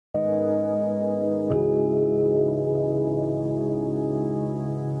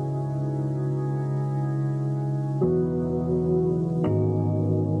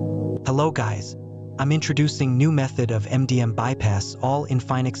Hello guys, I'm introducing new method of MDM bypass all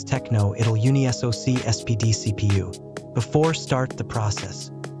infinix Tecno infinix SPD CPU. Before start the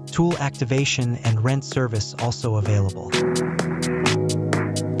process, tool activation and rent service also available.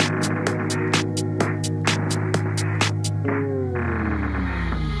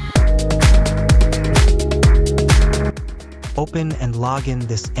 Open and log in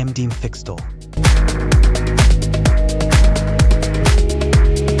this MDMfixtool.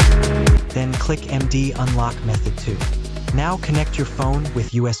 Then click MD Unlock Method 2. Now connect your phone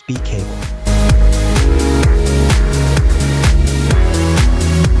with USB cable.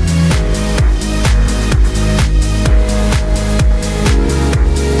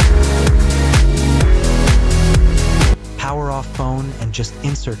 Power off phone and just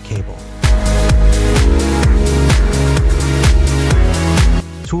insert cable.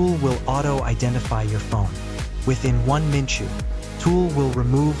 Tool will auto-identify your phone. Within 1 minute, tool will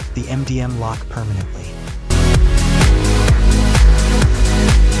remove the MDM lock permanently.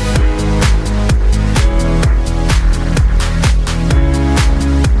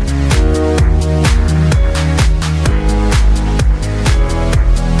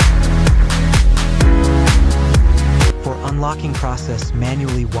 For unlocking process,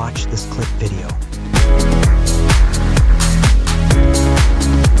 manually watch this clip video.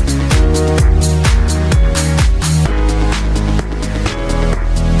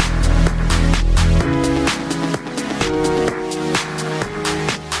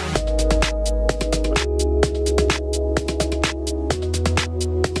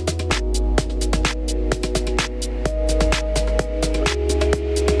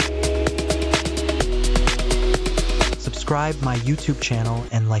 Subscribe my YouTube channel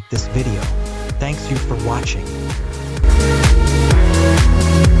and like this video. Thanks you for watching.